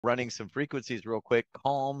running some frequencies real quick: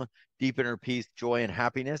 calm, deep inner peace, joy, and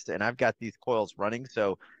happiness. And I've got these coils running.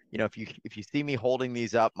 So, if you see me holding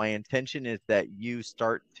these up, my intention is that you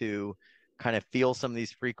start to kind of feel some of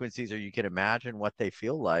these frequencies, or you can imagine what they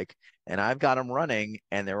feel like. And I've got them running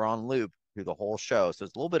and they're on loop through the whole show. So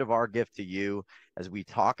it's a little bit of our gift to you as we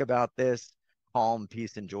talk about this calm,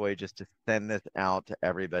 peace, and joy, just to send this out to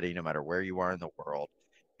everybody, no matter where you are in the world,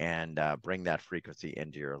 and bring that frequency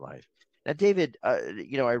into your life. Now, David,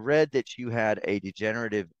 I read that you had a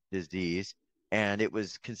degenerative disease and it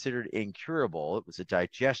was considered incurable. It was a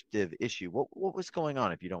digestive issue. What was going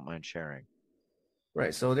on, if you don't mind sharing?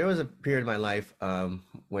 Right. So there was a period in my life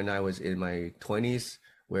when I was in my 20s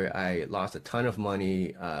where I lost a ton of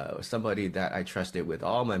money. Somebody that I trusted with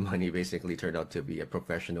all my money basically turned out to be a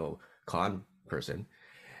professional con person.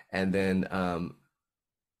 And then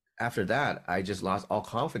after that, I just lost all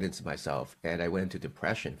confidence in myself and I went into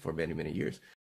depression for many, many years.